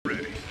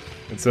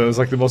And so it was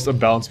like the most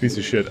unbalanced piece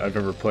of shit I've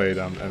ever played,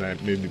 and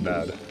it made me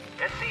mad.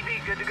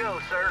 SCV good to go,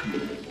 sir.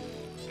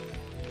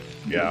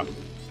 Yeah.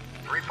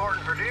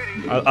 Reporting for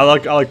duty. I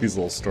like these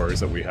little stories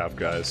that we have,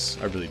 guys.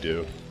 I really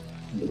do.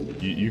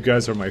 You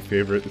guys are my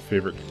favorite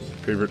group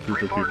of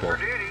Reporting people. for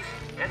duty.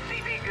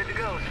 SCV good to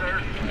go,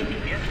 sir.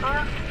 Yes,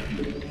 sir.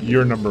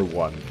 You're number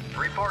one.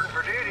 Reporting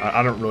for duty.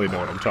 I don't really know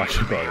what I'm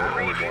talking about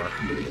anymore.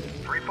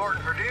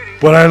 Reporting for duty.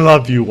 But I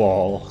love you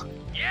all.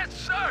 Yes,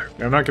 sir.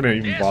 I'm not gonna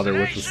even bother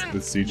with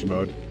this siege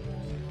mode.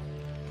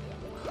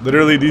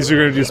 Literally, these are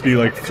gonna just be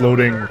like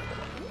floating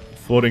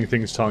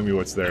things telling me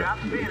what's there. Job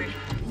finished.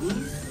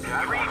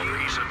 I read you.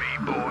 Piece of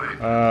me,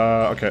 boy.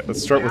 Okay,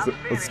 let's start with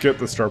let's get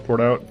the starport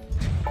out.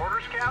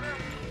 Orders,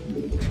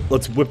 Captain.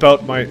 Let's whip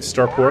out my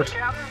starport, Orders,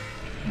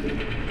 Captain.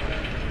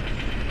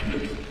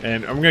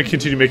 and I'm gonna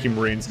continue making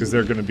marines because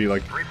they're gonna be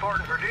like.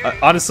 Reporting for duty.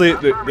 Honestly,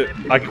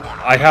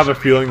 I have a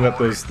feeling that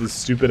those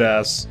stupid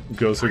ass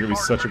ghosts are gonna be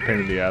such a pain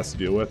in the ass to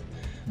deal with.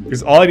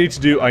 Because all I need to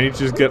do, I need to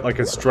just get like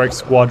a strike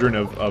squadron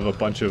of a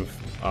bunch of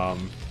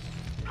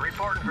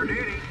Reporting for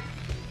duty.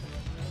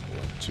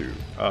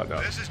 no.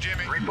 This is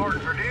Jimmy. Reporting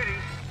for duty.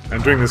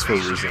 I'm doing this for a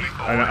reason.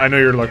 I know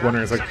you're like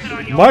wondering, it's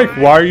like, Mike,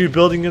 why are you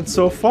building it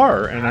so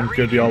far? And I'm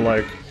gonna be all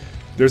like,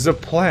 there's a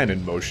plan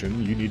in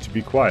motion. You need to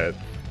be quiet,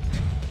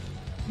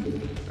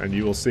 and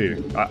you will see.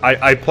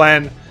 I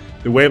plan.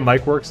 The way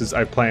Mike works is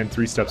I plan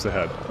 3 steps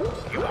ahead.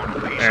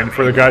 And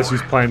for the guys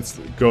whose plans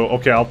go,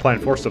 okay, I'll plan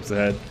 4 steps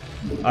ahead.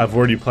 I've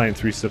already planned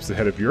 3 steps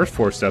ahead of your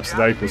 4 steps, so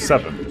that equals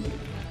 7.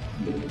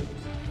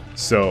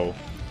 So,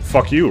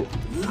 fuck you.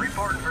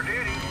 Reporting for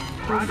duty.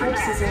 Your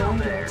forces are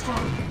under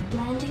attack.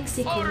 Landing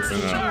sequence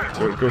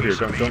interrupted. Go here.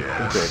 Don't go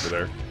over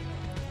there.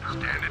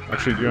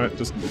 Actually, you know what?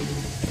 Just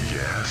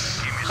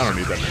Yes. I don't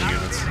need that many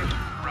units.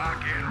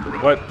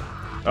 What?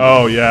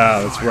 Oh yeah,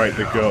 that's right.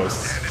 The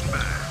ghosts.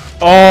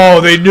 Oh,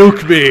 they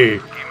nuke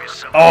me.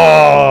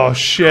 Oh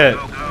shit.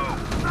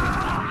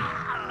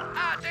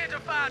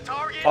 Identify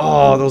target.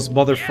 Oh, those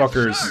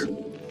motherfuckers.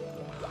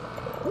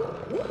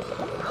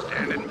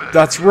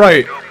 That's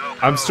right.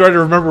 I'm starting to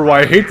remember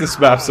why I hate this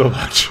map so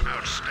much.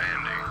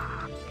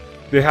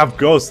 They have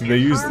ghosts, and they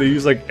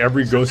use like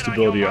every ghost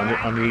ability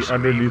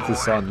underneath the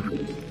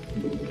sun.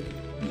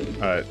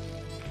 Alright.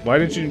 Why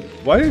did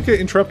it get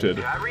interrupted?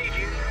 I read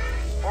you.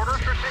 Orders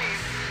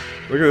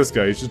received. Look at this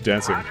guy, he's just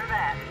dancing. Roger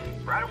that.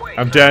 Right away,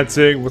 I'm sir.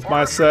 dancing with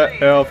myself.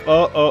 Right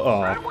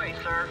Oh. away,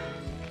 sir.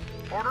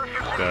 Orders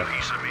received. Okay.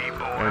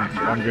 And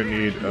I'm gonna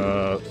need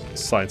a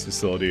science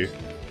facility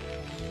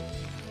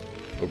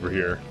over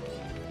here.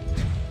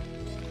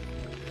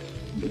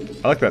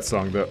 I like that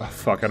song though. Oh,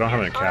 fuck, I don't have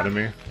an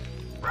academy.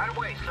 Right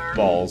away, sir.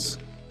 Balls.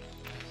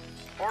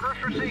 Orders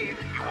received.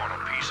 You want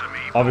a piece of me?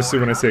 Obviously,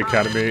 when I say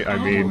academy, I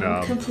mean,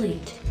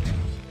 complete.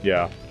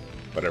 yeah,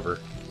 whatever.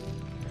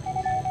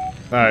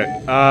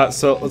 Alright,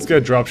 so let's get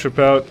a dropship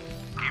out.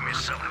 Give me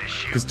something to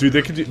shoot. Because, dude,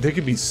 they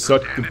could be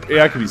such, the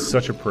AI could be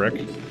such a prick.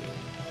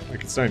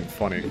 Like, it's not even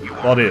funny.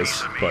 Well, it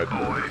is, but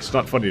it's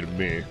not funny to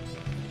me.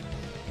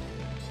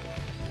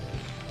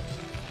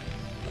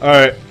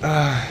 Alright,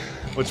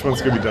 which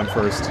one's gonna be done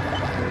first?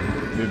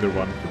 Neither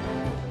one.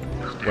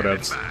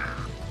 Whatevs.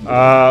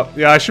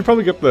 Yeah, I should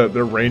probably get the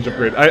range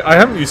upgrade. I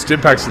haven't used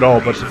stimpaks at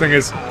all, but the thing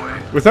is,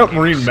 without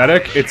Marine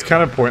Medic, it's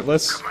kind of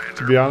pointless,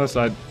 to be honest.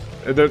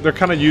 They're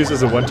kind of used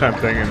as a one-time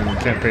thing, and in the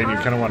campaign, you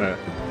kind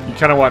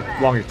of want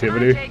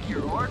longevity. Take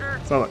your order.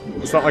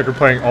 It's not like we're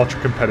playing ultra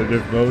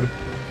competitive mode.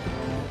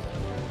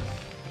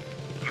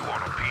 You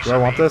want a piece Do I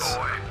of want me, this?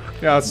 boy?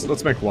 Yeah,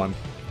 let's make one.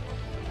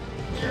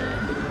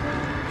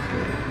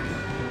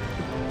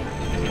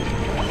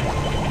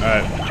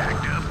 Alright.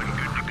 Jacked up and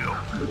good to go.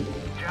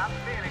 Job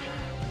finished.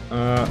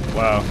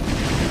 Wow.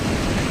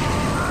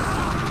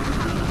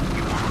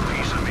 You want a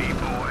piece of me,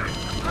 boy?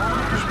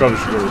 Probably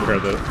should go repair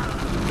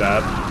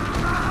that.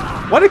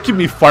 Why did it give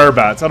me fire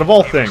bats out of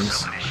all things?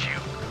 Something to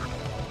shoot.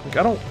 Like,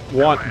 I don't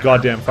want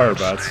goddamn fire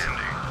bats.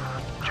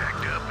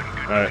 Jacked up and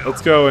good Alright,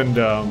 let's go and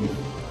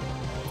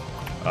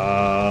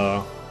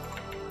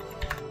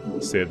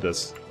save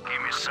this.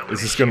 Give me something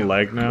Is this to gonna shoot.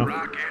 lag now?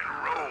 Rock and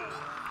roll.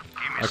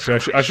 Give me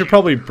Actually, I should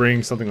probably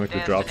bring something like the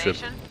dropship.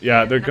 Destination?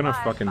 Yeah, they're gonna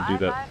fucking do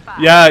that.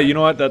 Yeah, you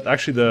know what? That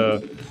actually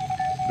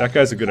that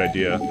guy's a good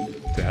idea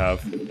to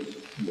have.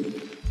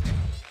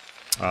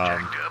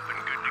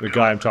 The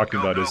guy I'm talking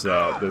about is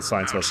the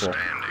science vessel,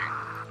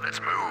 Let's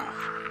move.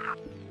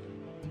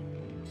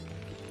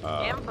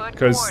 Input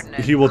because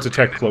coordinates. he will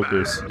detect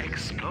cloakers.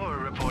 Explorer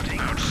reporting.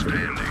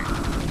 Outstanding.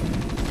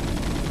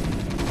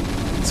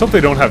 Let's hope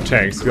they don't have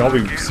tanks. They'll all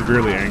be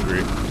severely angry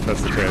if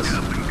that's the case.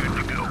 Up and good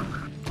to go.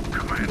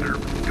 Commander,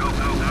 go,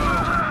 go,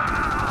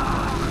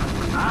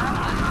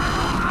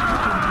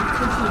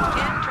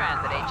 In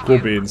transit, HQ. Cool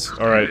beans.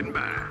 All right, go.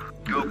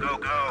 Go, go,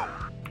 go.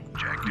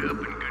 Jacked up and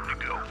good to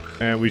go.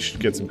 and we should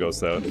get some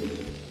ghosts out.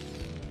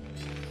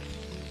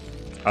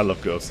 I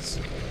love ghosts.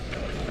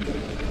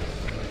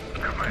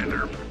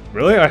 Commander,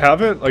 Really? I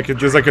have it? Like,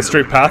 there's like a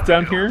straight path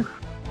down here?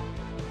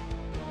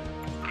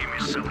 give me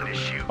something to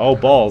shoot. Oh,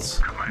 balls.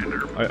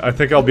 Commander, I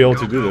think I'll be able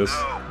to do this.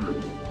 go. Give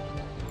me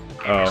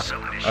Oh.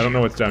 something to I don't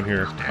know what's down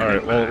here.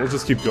 Alright, well, we'll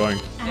just keep going.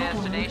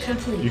 Add-on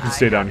complete. You can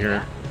stay down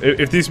here.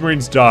 If these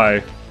Marines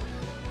die,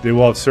 they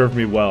will have served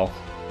me well.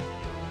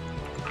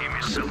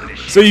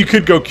 So you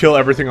could go kill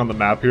everything on the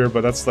map here,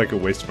 but that's like a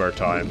waste of our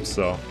time,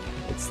 so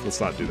let's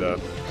not do that.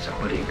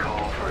 Somebody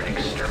call for an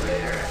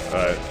exterminator.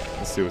 Alright,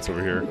 let's see what's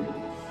over here.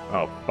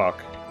 Oh,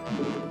 fuck.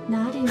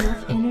 Not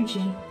enough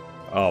energy.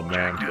 Oh,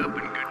 man. Up and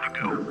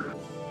good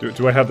to go.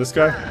 Do I have this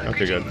guy?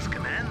 Okay, good.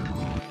 Command.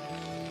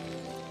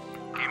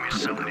 Give me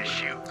something to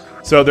shoot.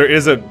 So there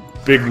is a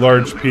big,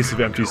 large piece of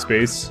empty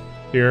space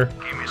here.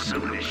 Give me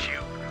something to shoot.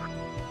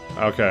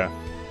 Okay.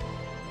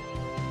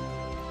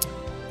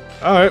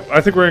 Alright, I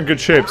think we're in good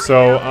shape,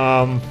 so,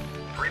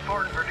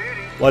 Reporting for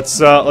duty.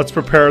 let's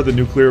prepare the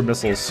nuclear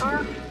missiles.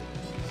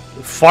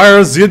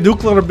 Fire the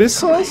nuclear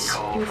missiles?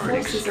 Your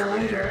forces are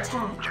under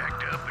attack.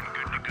 Jacked up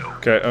and good to go.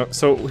 Okay,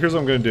 so here's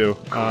what I'm gonna do.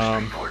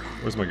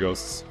 Where's my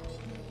ghosts?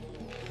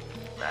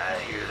 I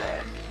hear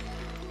that.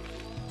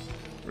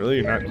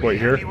 Really? You're not quite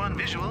here? You on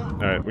visual?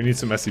 Alright, we need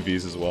some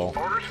SCVs as well.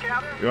 Orders,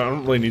 Captain? I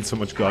don't really need so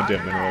much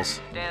goddamn minerals.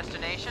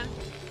 Destination.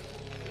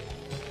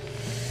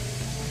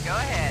 Go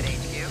ahead, HQ.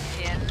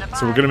 In the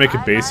So we're gonna make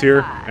a base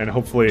here, and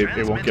hopefully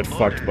it won't get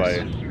fucked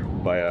by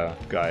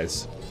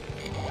guys.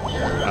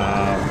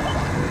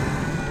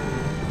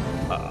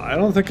 I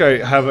don't think I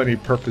have any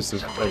purpose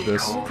of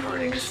this. Call for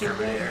an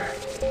exterminator.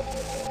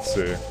 Let's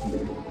see.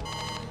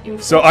 Your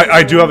So forces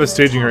I do are have a under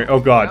staging attack. area. Oh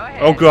god.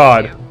 Oh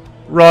god.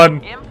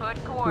 Run! Input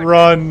coordinates.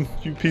 Run!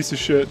 You piece of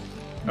shit.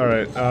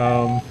 Alright,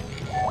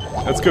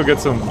 let's go get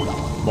some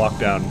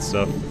lockdown and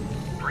stuff.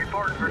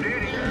 Reporting for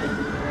duty.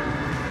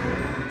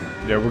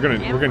 Yeah, we're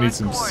gonna need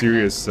some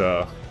serious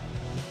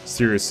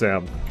serious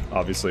Sam,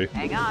 obviously.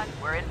 Hang on,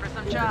 we're in for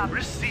some jobs.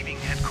 Receiving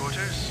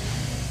headquarters.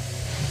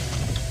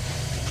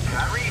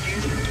 I read you.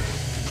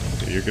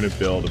 Okay, you're gonna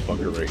build a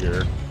bunker right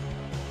here.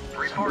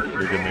 Reporting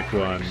for You're gonna duty.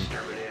 make one.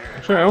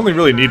 Actually, I only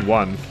really need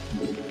one.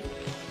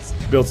 Let's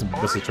build some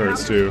missile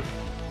turrets too.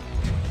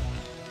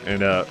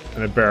 And a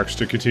barracks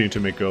to continue to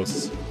make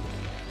ghosts.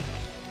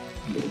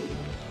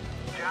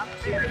 Job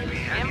security.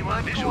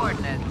 Input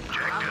coordinates.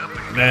 Jacked up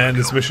and Man,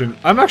 this mission.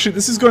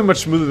 This is going much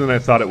smoother than I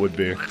thought it would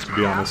be, to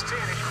be honest.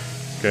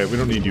 Okay, we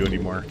don't need you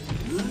anymore.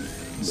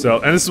 So,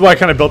 and this is why I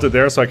kind of built it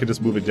there, so I could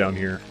just move it down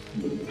here.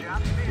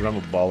 But I'm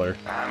a baller.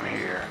 I'm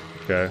here.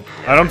 Okay.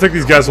 I don't think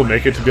these guys will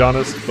make it, to be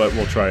honest, but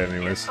we'll try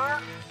anyways.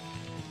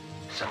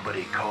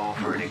 Somebody call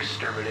for an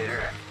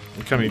exterminator.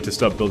 We kind of need to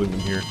stop building them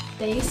here.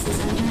 Base is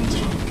under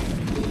attack.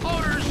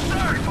 Orders,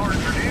 sir. Reporting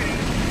for duty.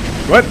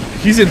 What?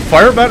 He's in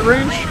fire bat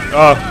range?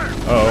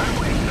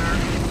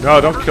 Uh-oh. No,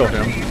 don't kill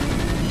him.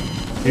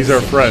 He's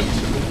our friend.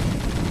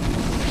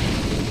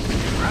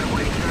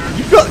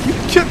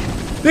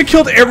 They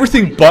killed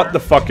everything but the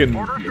fucking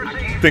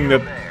thing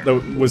that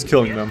was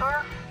killing them.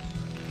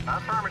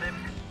 Affirmative.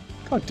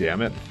 God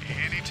damn it.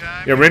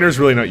 anytime. Yeah, Rainer's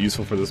really not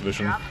useful for this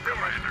mission.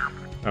 Commander.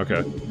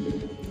 Okay.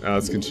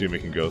 Let's continue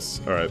making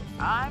ghosts. Alright.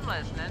 I'm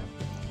listening.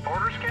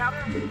 Orders,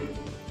 Captain.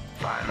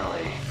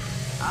 Finally.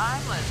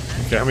 I'm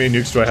listening. Okay, how many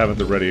nukes do I have at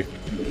the ready?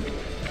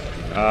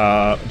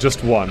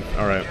 Just one.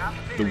 Alright.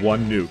 The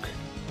one nuke.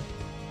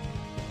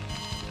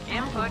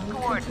 Input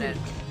coordinates.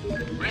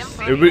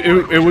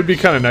 Input It would be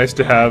kind of nice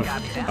to have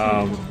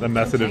a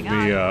method of Hang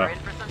on, me, we're in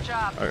for some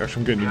jobs.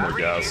 actually I'm gonna need more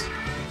gas.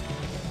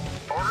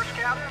 Orders,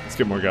 Captain. Let's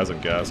get more guys on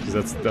gas,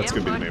 because that's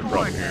gonna be the main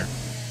problem here.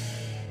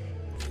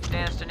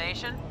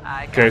 Destination.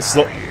 I Okay,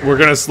 got we're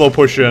gonna slow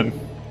push in.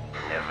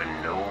 Never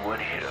know what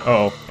hit him.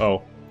 Oh.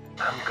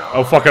 I'm gone.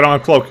 Oh fuck, I don't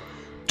have cloak.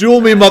 Duel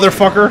me,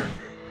 motherfucker!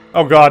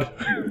 Oh god.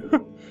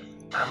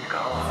 I'm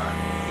gone.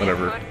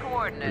 Whatever. input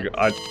coordinates.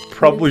 I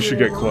probably should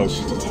get cloak.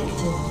 Launch detected.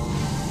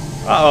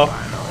 Uh-oh.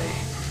 Finally.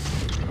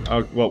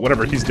 Oh, well,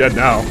 whatever, he's dead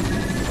now.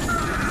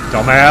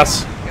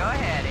 Dumbass. Go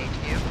ahead,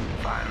 HQ.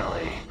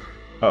 Finally.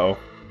 Uh-oh.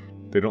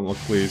 They don't look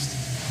pleased.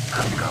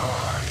 I'm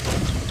gone.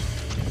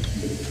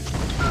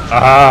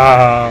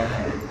 Ah!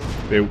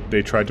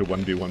 They tried to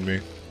 1v1 me.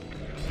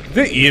 Did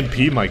they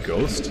EMP my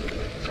ghost?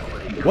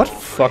 What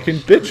fucking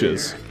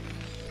bitches?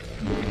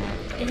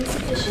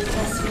 Insufficient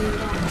SU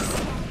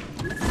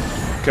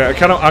gas. Okay, I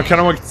kind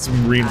of want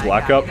some Marine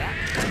Black up.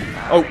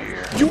 Oh,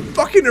 you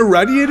fucking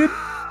irradiated?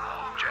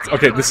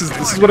 Okay, this is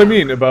what I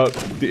mean about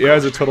the AI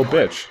is a total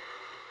bitch.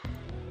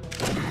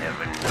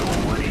 Never know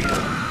what hit him.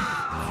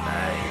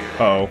 I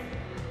hear. Uh-oh.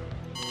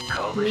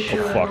 Call the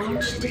Nuclear shot. fuck.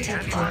 launch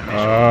detected.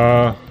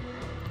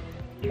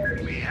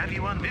 We have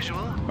you on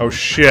visual. Oh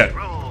shit.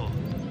 Roll.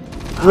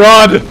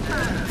 Run!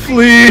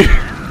 Flee!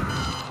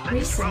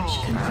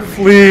 Research complete.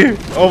 Flee!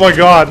 Oh my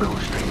god. We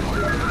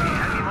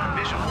have you on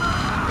visual.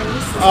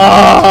 Base is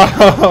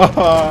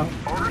Ah!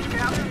 Orders,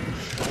 Captain.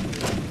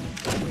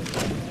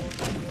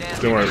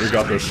 Don't worry, we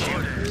got this.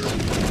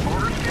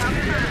 Orders,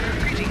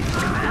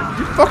 Captain.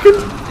 You fucking...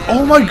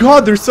 Oh my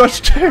god, they're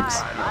such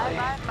dicks! 5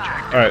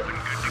 Alright,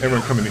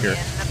 everyone come in here. In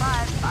the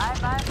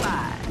 5 by 5.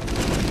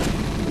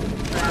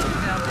 Grab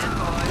yourself in,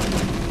 boys.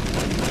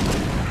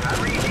 I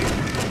read you.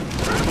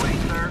 Right away,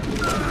 sir.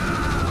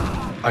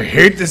 I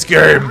hate this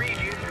game! Read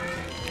you.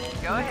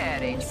 Go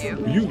ahead, HQ.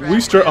 Will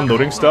you start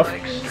unloading stuff?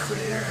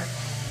 Exterminator.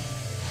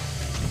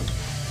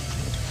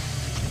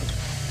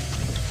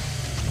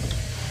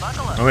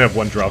 Buckle I up. only have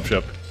one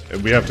dropship,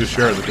 and we have to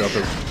share the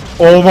dropship.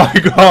 Oh my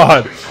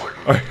god!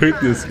 I hate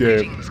this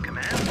game.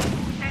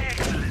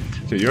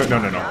 Okay, you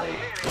no.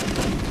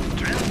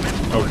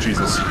 Oh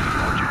Jesus!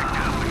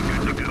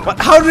 What?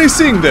 How are they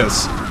seeing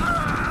this?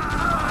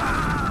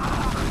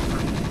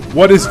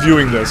 What is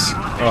viewing this?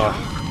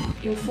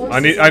 Your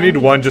forces I need are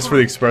one just for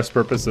the under express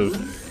purpose of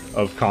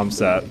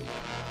comsat. attack.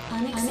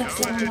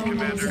 Unacceptable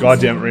landing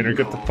Goddamn it, Rainer,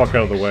 get the fuck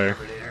out of the way.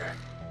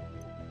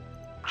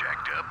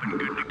 Jacked up and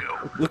good to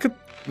go. Look at,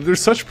 they're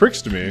such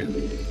pricks to me.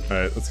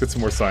 Alright, let's get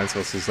some more science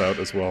vessels out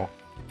as well.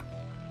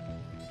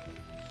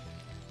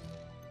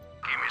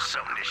 Give me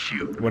something to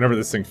shoot. Whenever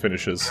this thing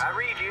finishes. I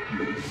read you.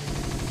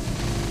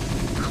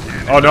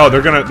 Oh no,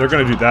 they're gonna do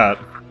that.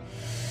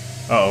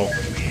 Uh-oh.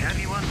 We have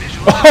you on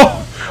visual.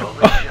 Oh! Call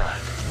the shot.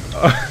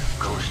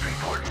 Ghost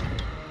report.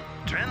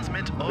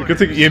 Transmit orders. Good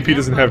thing EMP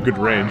doesn't have good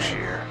range.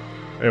 Here.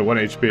 Hey, 1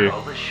 HP.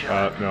 Call the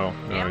shot. No,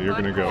 you're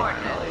gonna go.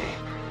 Finally.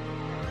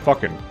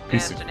 Fucking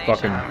piece of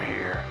fucking I'm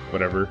here.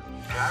 whatever.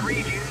 I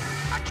read you.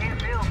 I can't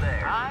build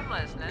there. I'm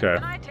listening. Okay.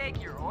 Can I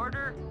take your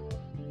order?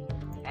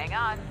 Hang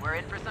on, we're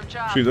in for some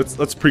chops. Shoot,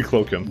 let's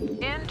pre-cloak him.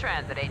 In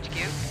transit HQ.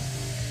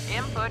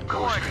 Input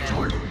Ghost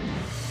report.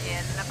 coordinates.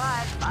 In the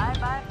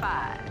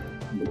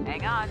 5x5.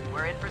 Hang on,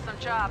 we're in for some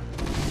chops.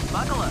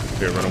 Buckle up.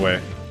 Here, run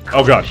away.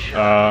 Oh god.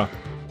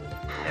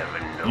 Never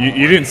know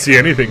You didn't see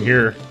anything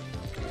here.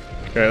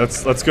 Okay,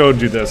 let's go and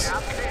do this.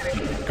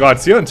 God,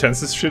 see how intense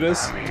this shit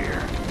is? I'm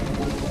here.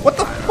 What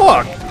the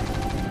fuck?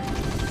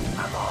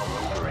 I'm all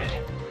over it.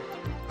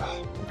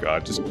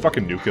 God, just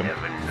fucking nuke him.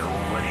 Never know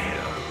what hit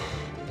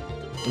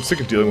 'em. I'm sick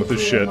of dealing with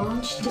this shit.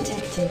 Launch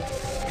detected.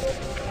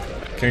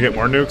 Can I get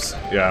more nukes?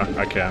 Yeah,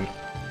 I can.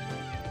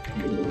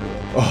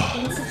 Insufficient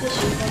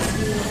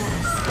rescue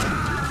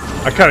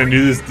gas. I kind of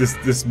knew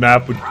this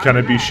map would kind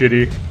of be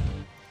shitty,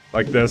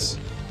 like this.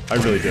 I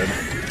really did.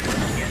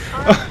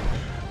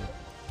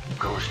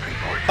 Ghost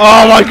report.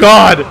 Oh my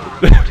god!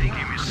 Give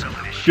me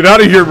something to shoot. Get out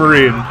of here,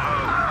 Marine!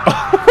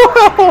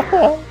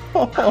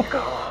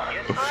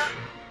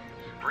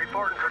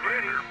 Reporting for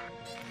duty.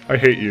 I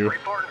hate you.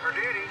 Reporting for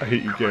duty. I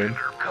hate you, game.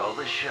 Call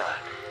the shot.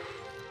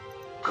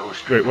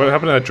 Ghost Wait, what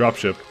happened to that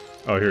dropship?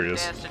 Oh, here he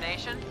is.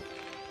 Destination?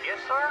 Yes,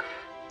 sir.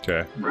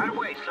 Okay. Right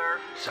away, sir.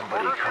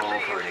 Somebody Order call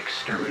received. for an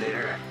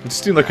exterminator. I'm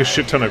just doing like a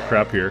shit ton of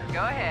crap here. Go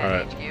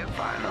ahead, Alright. HQ.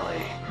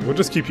 Finally. We'll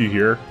just keep you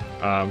here,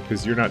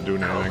 because you're not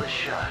doing Call anything. the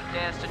shot.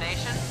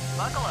 Destination?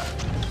 Buckle up.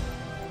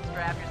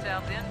 Strap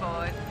yourselves in,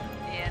 boys.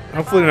 In the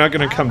Hopefully they're not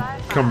gonna come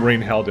 5x5.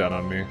 rain hell down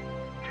on me.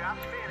 Job's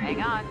finished.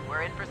 Hang on,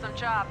 we're in for some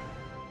chops.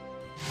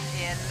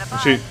 In the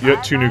Actually, you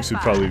got 2 nukes would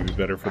 5x5. probably be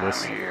better for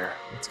this. I'm here.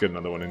 Let's get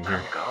another one in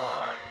here.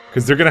 Gone.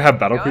 Because they're gonna have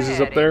battle Go cruisers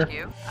ahead, up there.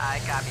 HQ. I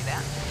copy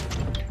that.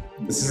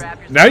 This is,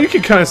 now you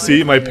can kind of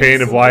see my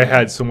pain of why I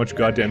had so much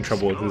goddamn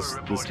trouble with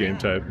this game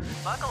type.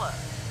 Buckle up.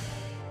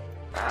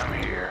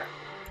 I'm here.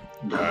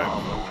 I'm Alright.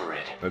 all over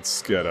it.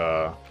 Let's get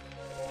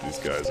these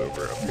guys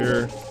over up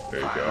here. There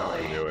you go.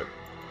 I knew it.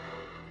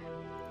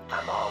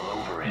 I'm all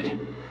over it.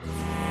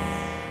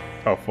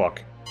 Oh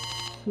fuck.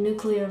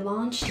 Nuclear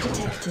launch Are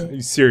detected.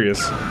 you serious?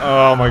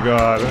 Oh my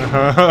god.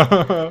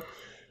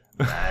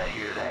 I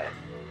hear that.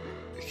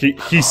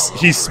 he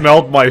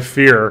smelled my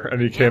fear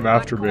and he came Input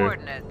after me.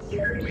 coordinates.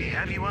 We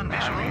have you on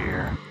visual. I'm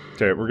here.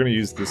 Okay, we're gonna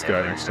use this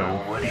guy next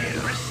time. What hit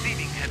 'em.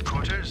 Receiving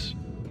headquarters.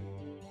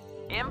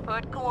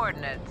 Input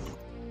coordinates.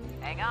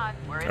 Hang on,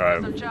 we're in Alright.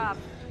 for some chops.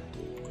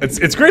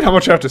 It's great how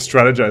much I have to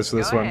strategize for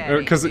this Go one, ahead,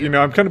 because you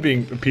know I'm kind of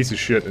being a piece of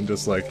shit and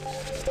just like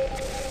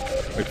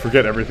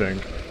forget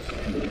everything.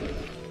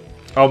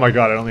 Oh my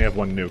god, I only have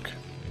 1 nuke.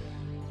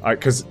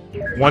 Because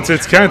once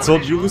it's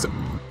cancelled, you lose it.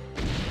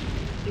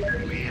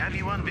 We have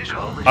you on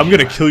visual. I'm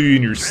gonna kill you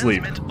in your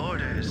sleep. Transmit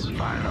orders.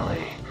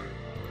 Finally.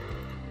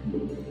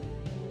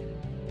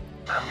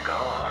 I'm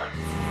gone.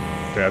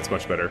 Okay, that's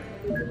much better.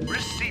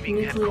 Receiving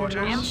Nuclear headquarters.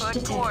 launch Input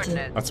detected.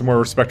 coordinates. That's a more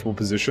respectable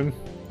position.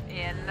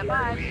 In the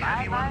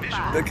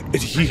 5x5. Like,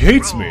 he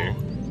hates me.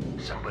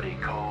 Somebody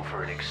call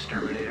for an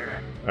exterminator.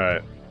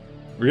 Alright.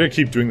 We're gonna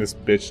keep doing this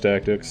bitch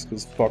tactics,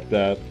 because fuck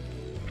that.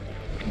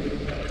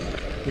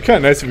 It'd be kinda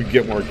nice if we could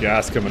get more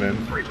gas coming in.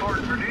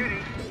 Reporting for duty.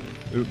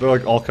 They're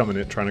like all coming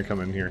in, trying to come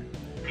in here.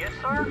 Yes,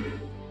 sir.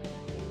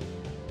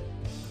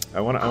 I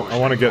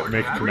wanna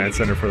make a command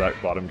center for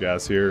that bottom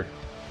gas here.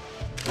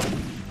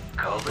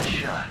 Call the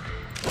shot.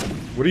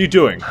 What are you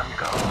doing? I'm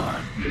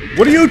gone.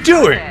 What are you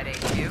doing? Head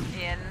HQ.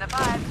 In the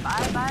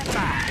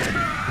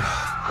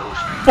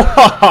 5x5.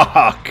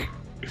 Fuck!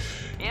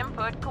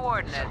 Input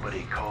coordinates.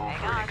 Somebody call Hang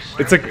for an on.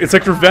 exterminator. It's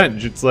like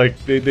revenge. It's like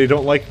they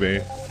don't like me,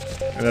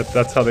 and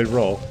that's how they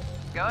roll.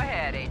 Go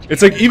ahead, HQ.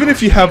 It's like even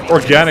if you have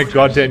organic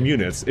goddamn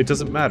units, it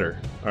doesn't matter.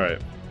 All right,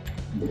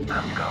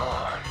 I'm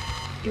gone.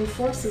 Your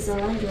forces are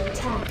under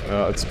attack.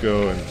 let's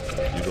go and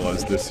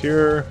utilize this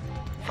here.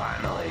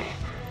 Finally.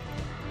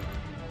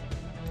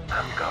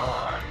 I'm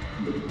gone.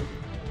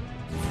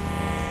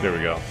 There we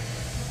go.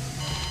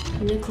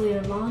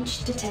 Nuclear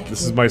launch detected.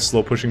 This is my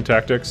slow pushing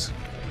tactics.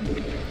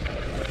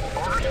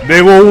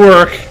 They will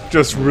work,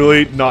 just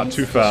really not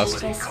too fast.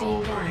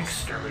 Call for an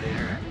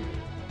exterminator.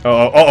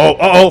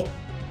 Oh.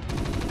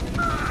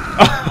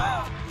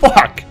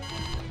 Fuck!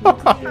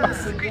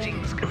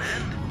 Greetings,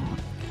 Command.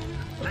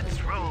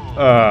 Let's roll.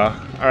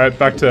 Alright,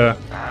 back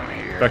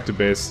to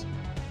base.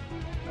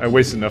 I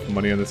wasted enough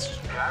money on this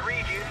I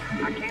read you.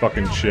 I can't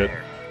fucking help shit.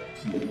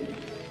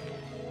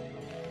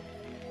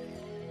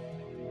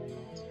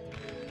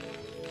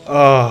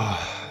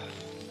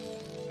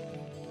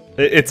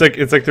 there. It's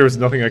like there was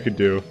nothing I could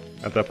do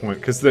at that point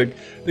because they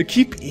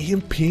keep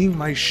EMPing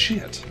my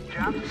shit.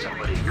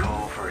 Somebody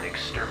call for an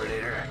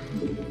exterminator.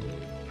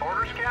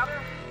 Orders,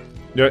 Captain?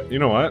 Yeah, you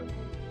know what?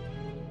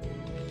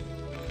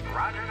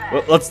 Roger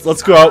that.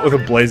 Let's go out with a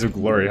blaze of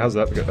glory. How's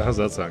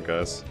that sound,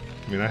 guys?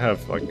 I mean, I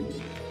have like,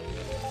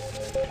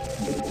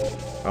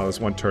 oh, there's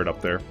one turret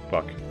up there.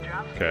 Fuck.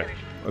 Okay,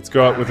 let's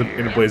go out with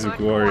in a blaze of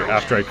glory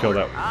after I kill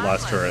that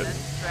last turret.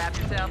 Strap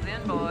yourselves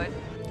in, boys.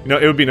 You know,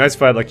 it would be nice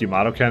if I had like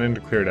Yamato cannon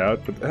to clear it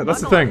out, but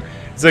that's the thing.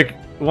 It's like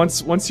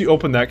once you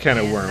open that can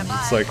of worms,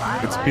 it's like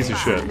it's a piece of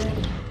shit.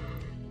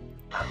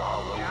 I'm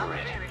all over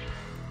it.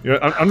 You know,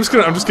 I'm just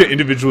gonna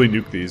individually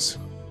nuke these,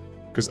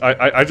 because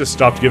I just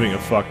stopped giving a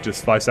fuck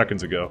just 5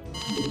 seconds ago.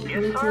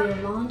 Nuclear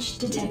launch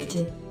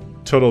detected.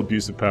 Total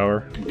abuse of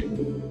power.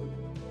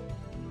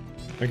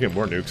 I get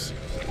more nukes.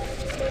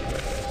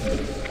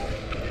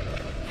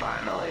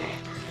 Finally.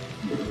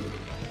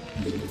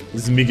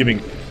 This is me giving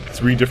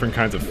 3 different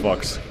kinds of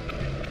fucks.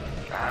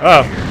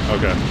 Oh,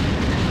 okay.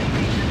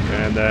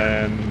 And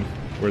then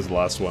where's the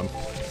last one?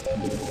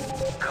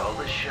 Call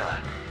the shot.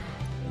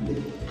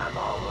 I'm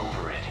all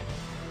over it.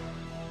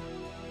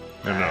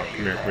 No,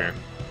 come here.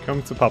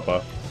 Come to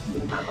Papa.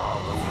 I'm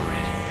all over it.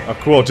 Oh,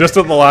 cool. Just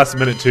at the last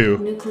minute too.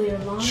 Nuclear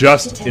launch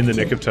Just detected. in the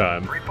nick of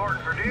time.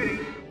 Reporting for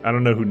duty. I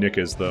don't know who Nick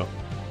is though,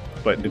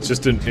 but it's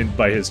just in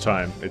by his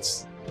time.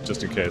 It's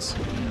just in case.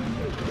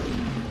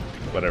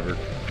 Whatever.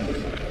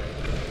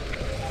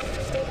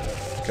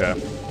 Okay.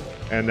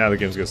 And now the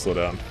game's gonna slow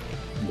down.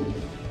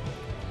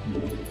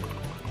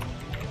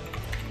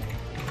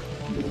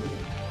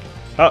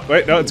 Oh,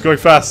 wait, no, it's going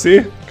fast.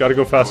 See? Gotta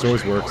go fast, it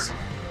always works.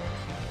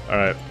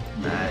 Alright.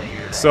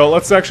 So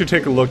let's actually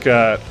take a look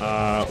at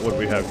what do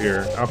we have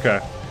here. Okay.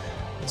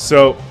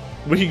 So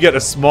we can get a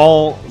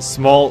small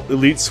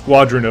elite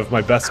squadron of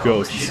my best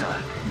ghosts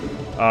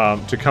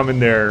to come in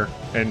there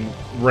and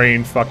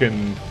rain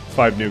fucking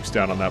 5 nukes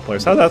down on that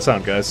place. How'd that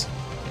sound, guys?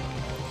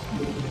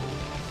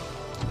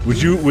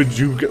 Would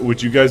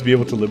you guys be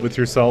able to live with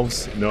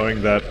yourselves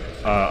knowing that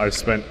I've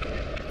spent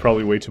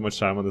probably way too much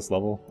time on this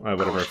level?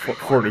 Whatever.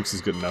 4 nukes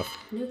is good enough.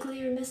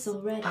 Nuclear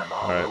missile ready. All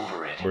Alright.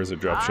 over it. Where's the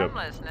dropship?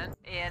 I'm listening.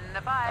 In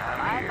the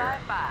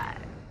 5.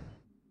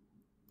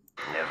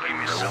 Never give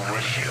me some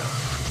issue.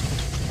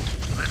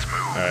 Let's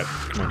move. Alright,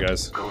 come on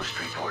guys. Ghost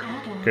report.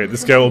 Okay,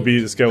 this guy will be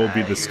the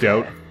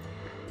scout.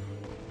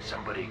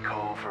 Somebody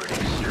call for an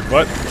exterminator.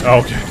 What? Oh,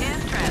 okay.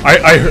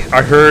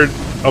 I heard.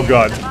 Oh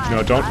god,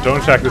 no!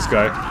 Don't attack this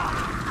guy.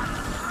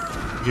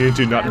 You need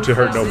to not to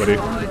hurt nobody.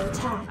 Under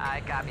attack.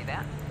 I copy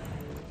that.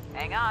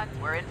 Hang on,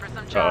 we're in for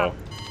some Uh job.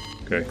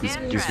 oh. Okay,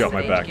 he's got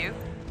my back.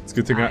 It's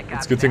good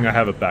thing I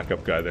have a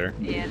backup guy there.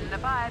 In the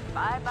 5.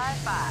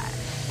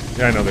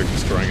 Yeah, I know they're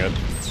destroying it.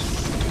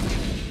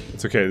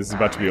 It's okay. This is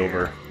about to be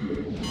over.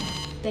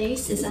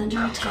 Base is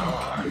under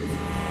attack.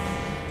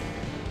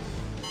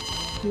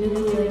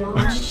 Nuclear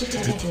launch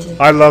detected.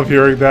 I love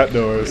hearing that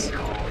noise.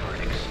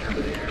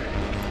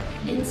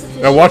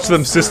 Insufficient Now watch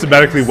them personnel.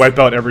 systematically wipe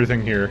out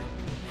everything here.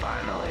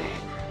 Finally.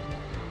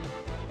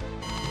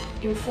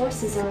 Your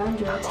forces are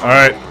under attack.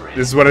 Alright,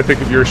 this is what I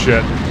think of your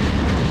shit.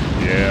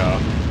 Yeah.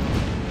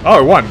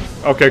 Oh, it won.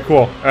 Okay,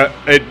 cool.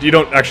 You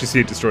don't actually see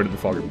it destroyed in the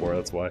Fog of War,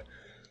 that's why.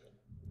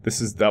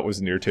 That was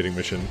an irritating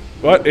mission.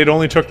 But it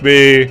only took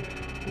me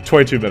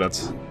 22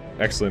 minutes.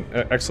 Excellent.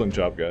 Excellent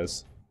job,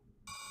 guys.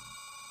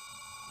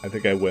 I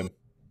think I win.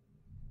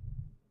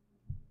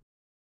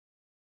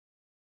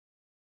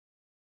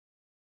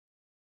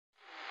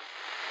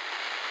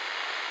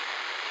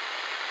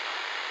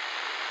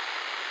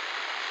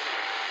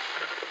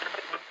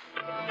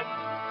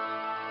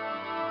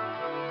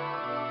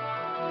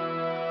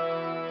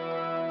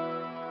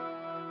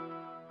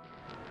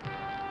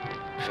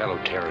 Fellow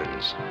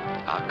Terrans,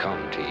 I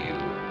come to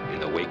you in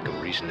the wake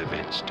of recent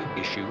events to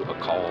issue a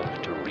call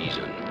to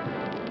reason.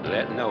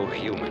 Let no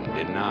human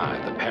deny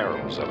the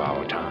perils of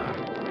our time.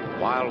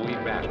 While we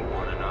battle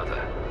one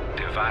another,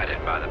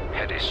 divided by the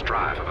petty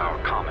strife of our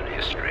common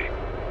history,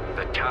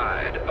 the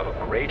tide of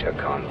a greater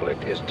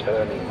conflict is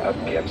turning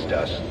against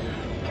us,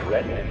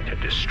 threatening to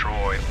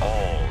destroy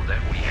all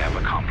that we have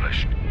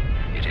accomplished.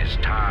 It is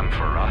time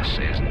for us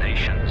as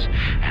nations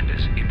and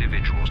as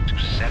individuals to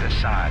set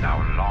aside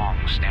our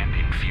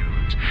long-standing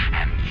feuds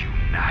and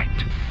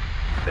unite.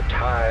 The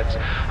tides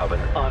of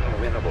an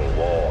unwinnable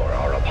war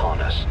are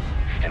upon us,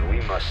 and we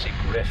must seek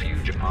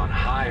refuge upon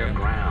higher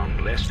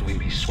ground lest we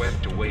be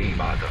swept away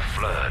by the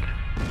flood.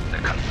 The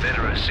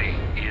Confederacy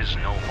is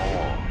no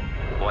more.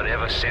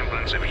 Whatever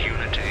semblance of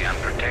unity and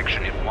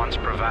protection it once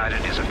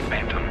provided is a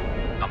phantom,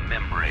 a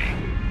memory.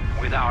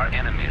 With our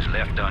enemies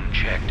left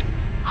unchecked,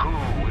 who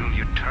will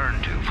you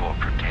turn to for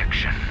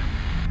protection?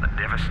 The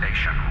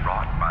devastation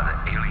wrought by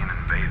the alien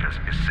invaders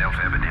is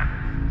self-evident.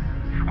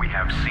 We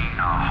have seen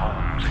our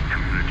homes and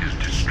communities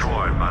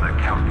destroyed by the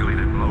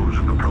calculated blows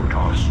of the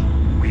Protoss.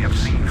 We have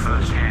seen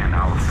firsthand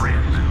our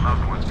friends and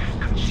loved ones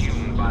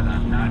consumed by the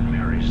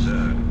nightmare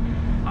Zerg.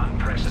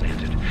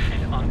 Unprecedented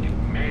and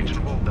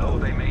unimaginable though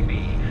they may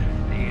be,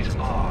 these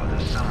are the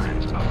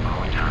signs of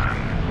our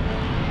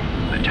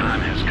time. The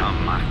time has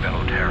come, my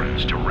fellow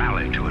Terrans, to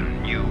rally to a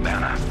new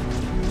banner.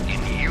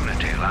 In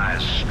unity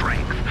lies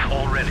strength.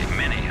 Already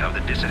many of the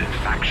dissident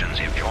factions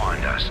have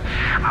joined us.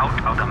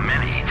 Out of the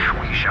many,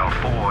 we shall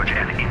forge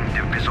an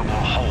indivisible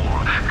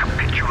whole,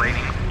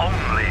 capitulating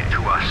only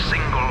to a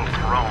single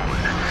throne.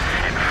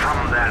 And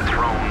from that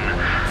throne,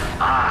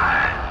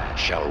 I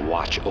shall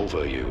watch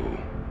over you.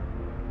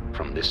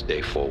 From this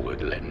day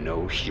forward, let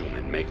no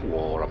human make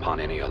war upon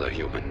any other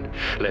human.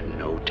 Let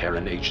no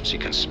Terran agency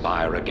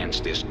conspire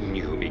against this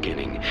new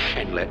beginning.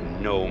 And let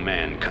no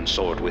man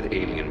consort with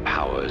alien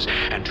powers.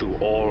 And to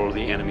all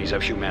the enemies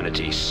of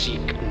humanity,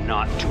 seek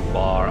not to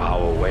bar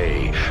our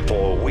way,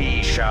 for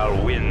we shall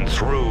win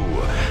through,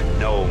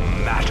 no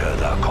matter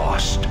the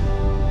cost.